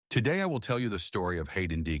Today I will tell you the story of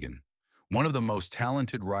Haiden Deegan, one of the most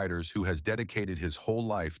talented riders who has dedicated his whole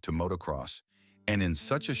life to motocross, and in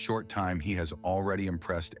such a short time he has already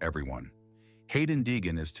impressed everyone. Haiden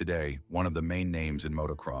Deegan is today one of the main names in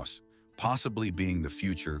motocross, possibly being the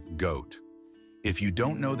future GOAT. If you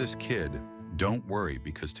don't know this kid, don't worry,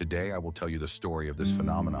 because today I will tell you the story of this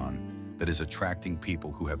phenomenon that is attracting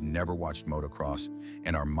people who have never watched motocross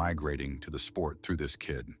and are migrating to the sport through this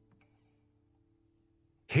kid.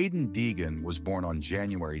 Haiden Deegan was born on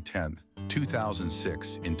January 10,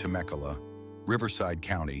 2006 in Temecula, Riverside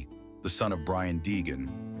County, the son of Brian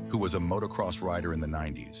Deegan, who was a motocross rider in the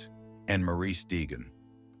 90s, and Maurice Deegan.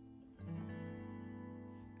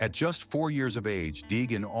 At just 4 years of age,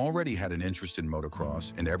 Deegan already had an interest in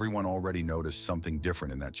motocross, and everyone already noticed something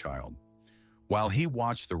different in that child. While he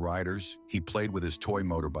watched the riders, he played with his toy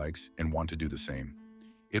motorbikes and wanted to do the same.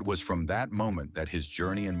 It was from that moment that his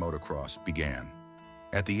journey in motocross began.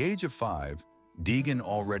 At the age of 5, Deegan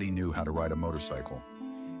already knew how to ride a motorcycle,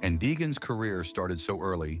 and Deegan's career started so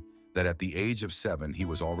early that at the age of 7, he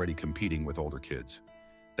was already competing with older kids.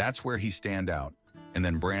 That's where he stand out, and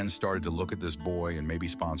then brands started to look at this boy and maybe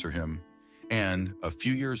sponsor him. And a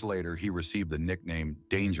few years later, he received the nickname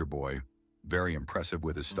Danger Boy, very impressive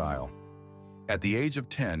with his style. At the age of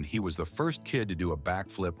 10, he was the first kid to do a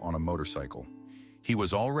backflip on a motorcycle. He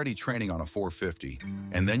was already training on a 450,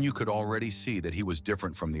 and then you could already see that he was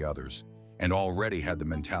different from the others, and already had the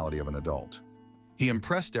mentality of an adult. He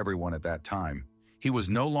impressed everyone at that time. He was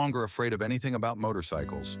no longer afraid of anything about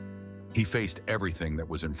motorcycles. He faced everything that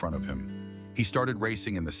was in front of him. He started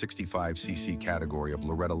racing in the 65cc category of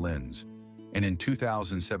Loretta Lynn's, and in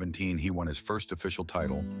 2017 he won his first official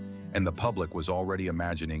title, and the public was already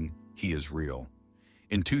imagining he is real.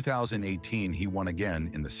 In 2018, he won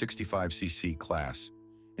again in the 65cc class,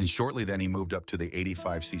 and shortly then he moved up to the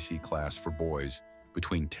 85cc class for boys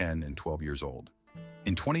between 10 and 12 years old.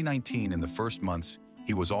 In 2019, in the first months,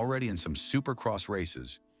 he was already in some supercross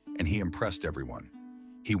races, and he impressed everyone.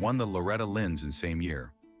 He won the Loretta Lynn's in same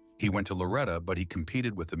year. He went to Loretta, but he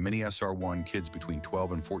competed with the Mini SR1 kids between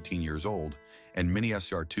 12 and 14 years old, and Mini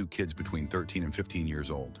SR2 kids between 13 and 15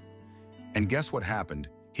 years old. And guess what happened?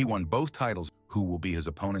 He won both titles. Who will be his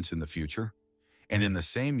opponents in the future? And in the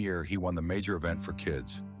same year, he won the major event for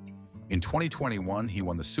kids. In 2021, he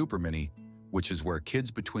won the Super Mini, which is where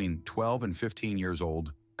kids between 12 and 15 years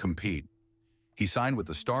old compete. He signed with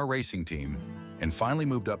the Star Racing team and finally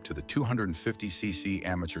moved up to the 250cc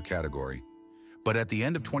amateur category. But at the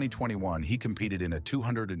end of 2021, he competed in a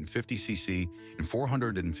 250cc and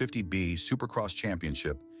 450B Supercross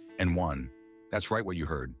Championship and won. That's right, what you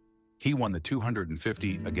heard. He won the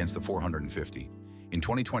 250 against the 450. In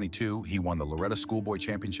 2022, he won the Loretta Schoolboy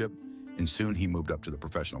Championship, and soon he moved up to the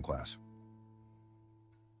professional class.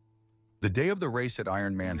 The day of the race at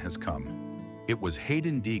Ironman has come. It was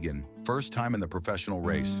Haiden Deegan, first time in the professional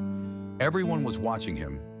race. Everyone was watching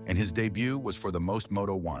him, and his debut was for the Most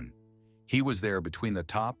Moto 1. He was there between the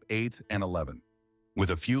top 8th and 11th. With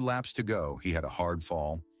a few laps to go, he had a hard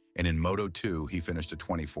fall, and in Moto 2, he finished at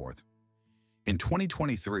 24th. In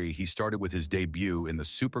 2023, he started with his debut in the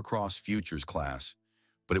Supercross Futures class,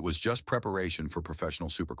 but it was just preparation for professional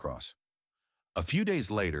Supercross. A few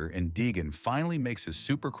days later, and Deegan finally makes his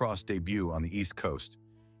Supercross debut on the East Coast,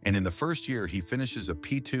 and in the first year, he finishes a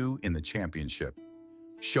P2 in the championship,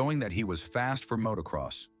 showing that he was fast for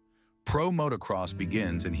motocross. Pro motocross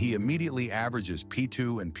begins, and he immediately averages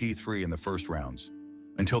P2 and P3 in the first rounds,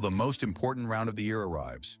 until the most important round of the year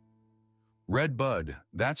arrives. Red Bud,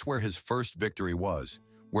 that's where his first victory was,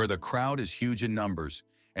 where the crowd is huge in numbers,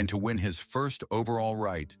 and to win his first overall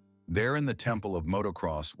right, there in the temple of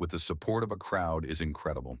motocross with the support of a crowd is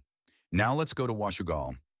incredible. Now let's go to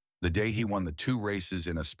Washugal, the day he won the 2 races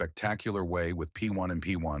in a spectacular way with P1 and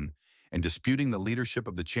P1, and disputing the leadership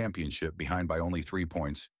of the championship behind by only 3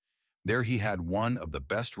 points. There he had one of the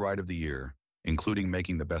best ride of the year, including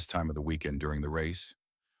making the best time of the weekend during the race.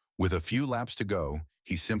 With a few laps to go,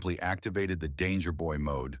 he simply activated the Danger Boy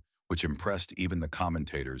mode, which impressed even the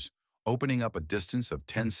commentators, opening up a distance of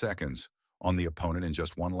 10 seconds on the opponent in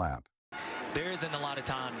just 1 lap. There isn't a lot of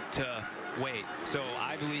time to wait, so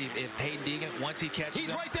I believe if Haiden Deegan, once he catches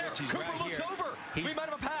he's right there. Cooper right looks here, over. We might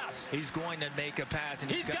have a pass. He's going to make a pass,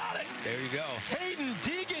 and he's got it. There you go. Haiden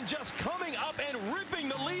Deegan just coming up and ripping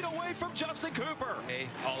the lead away from Justin Cooper.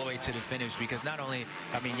 All the way to the finish, because not only,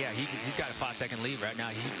 he's got a 5-second lead right now.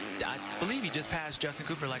 I believe he just passed Justin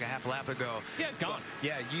Cooper like a half lap ago. Yeah, it's gone. But,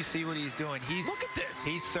 yeah, you see what he's doing. Look at this.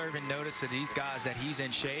 He's serving notice to these guys that he's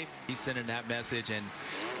in shape. He's sending that message, and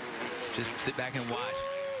just sit back and watch.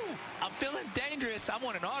 I'm feeling dangerous. I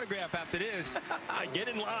want an autograph after this. Get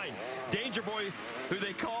in line. Danger Boy, who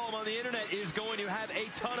they call him on the internet, is going to have a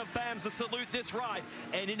ton of fans to salute this ride.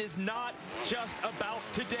 And it is not just about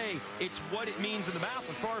today. It's what it means in the mouth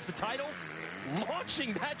as far as the title.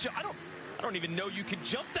 Launching that jump. I don't even know you can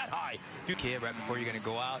jump that high. Kid, right before you're going to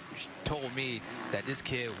go out, told me that this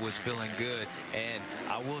kid was feeling good. And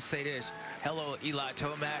I will say this. Hello, Eli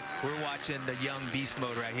Tomac. We're watching the young beast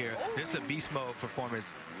mode right here. This is a beast mode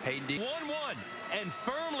performance. Haiden Deegan. 1-1 and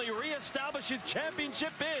firmly reestablishes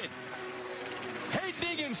championship bid. Haiden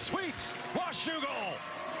Deegan sweeps Washougal.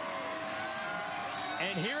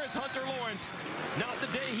 And here is Hunter Lawrence. Not the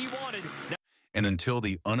day he wanted. And until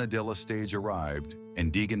the Unadilla stage arrived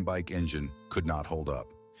and Deegan bike engine could not hold up,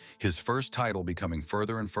 his first title becoming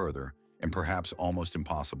further and further and perhaps almost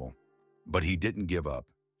impossible. But he didn't give up.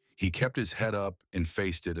 He kept his head up and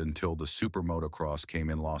faced it until the Super Motocross came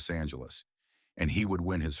in Los Angeles, and he would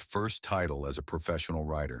win his first title as a professional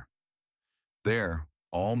rider. There,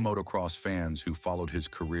 all motocross fans who followed his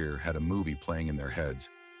career had a movie playing in their heads.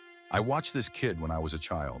 I watched this kid when I was a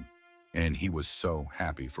child, and he was so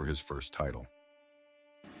happy for his first title.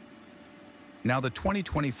 Now the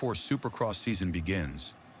 2024 Supercross season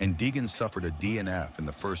begins, and Deegan suffered a DNF in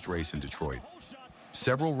the first race in Detroit.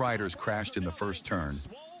 Several riders crashed in the first turn,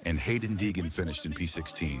 and Haiden Deegan finished in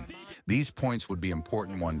P16. These points would be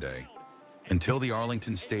important one day, until the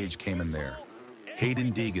Arlington stage came in there.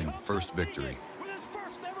 Haiden Deegan, first victory. With his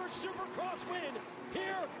first ever Supercross win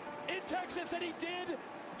here in Texas, and he did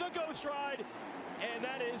the Ghost Ride. And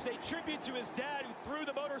that is a tribute to his dad, who threw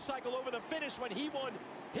the motorcycle over the finish when he won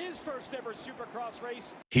his first ever Supercross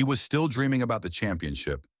race. He was still dreaming about the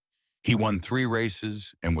championship. He won 3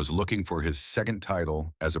 races and was looking for his second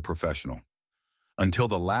title as a professional. Until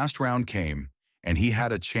the last round came, and he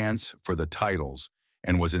had a chance for the titles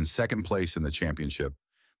and was in second place in the championship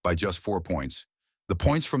by just 4 points. The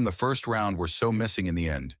points from the first round were so missing in the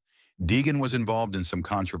end. Deegan was involved in some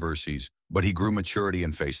controversies, but he grew maturity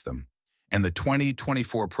and faced them. And the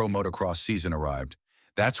 2024 Pro Motocross season arrived.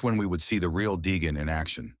 That's when we would see the real Deegan in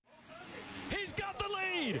action. He's got the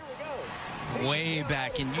lead. Way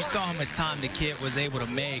back, and you saw how much time the kid was able to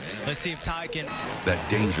make. Let's see if Ty can... That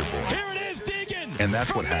danger boy. Here it is, Deegan. And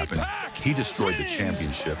that's what happened. He destroyed the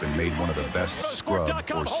championship and made one of the best scrub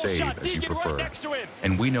or save, as you prefer.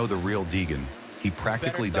 And we know the real Deegan. He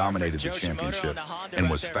practically dominated the championship and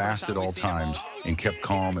was fast at all times and kept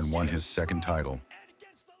calm and won his second title.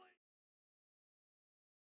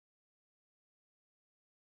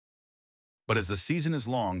 But as the season is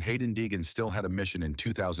long, Haiden Deegan still had a mission in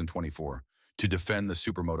 2024 to defend the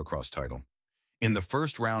Super Motocross title. In the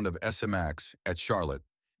first round of SMX at Charlotte,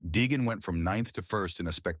 Deegan went from 9th to 1st in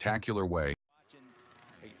a spectacular way.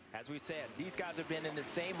 As we said, these guys have been in the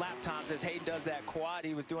same lap times as Haiden does that quad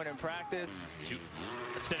he was doing in practice.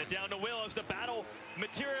 Send it down to Will as the battle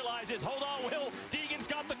materializes. Hold on, Will. Deegan's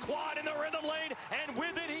got the quad in the rhythm lane, and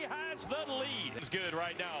with it, he has the lead. It's good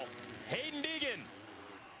right now. Haiden Deegan.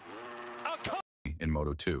 In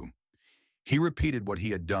Moto 2. He repeated what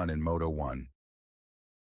he had done in Moto 1.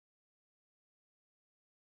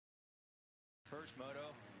 First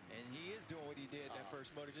moto, and he is doing what he did that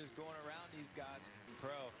first moto, just going around these guys in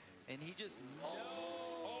pro, and he just that's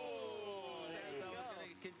how it's going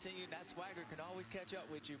to continue. That swagger can always catch up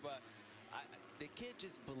with you, but the kid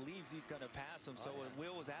just believes he's going to pass him. So when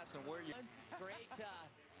Will was asking where you...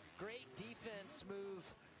 Great defense move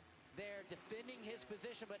there, defending his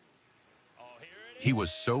position, but he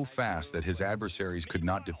was so fast that his adversaries could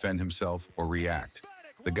not defend himself or react.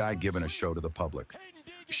 The guy giving a show to the public,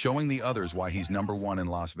 showing the others why he's #1 in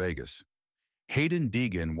Las Vegas. Haiden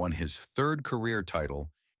Deegan won his 3rd career title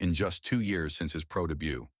in just 2 years since his pro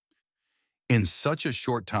debut. In such a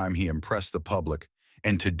short time, he impressed the public,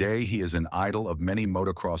 and today he is an idol of many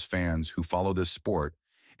motocross fans who follow this sport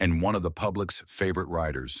and one of the public's favorite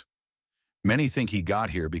riders. Many think he got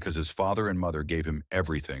here because his father and mother gave him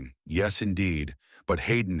everything. Yes, indeed, but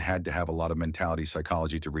Haiden had to have a lot of mentality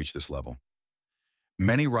psychology to reach this level.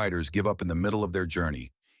 Many riders give up in the middle of their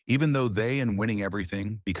journey, even though they and winning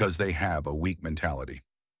everything because they have a weak mentality.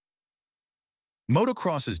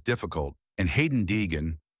 Motocross is difficult, and Haiden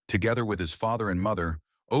Deegan, together with his father and mother,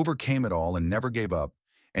 overcame it all and never gave up,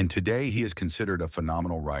 and today he is considered a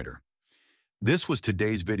phenomenal rider. This was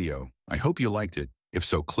today's video. I hope you liked it. If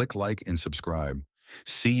so, click like and subscribe.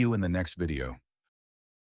 See you in the next video.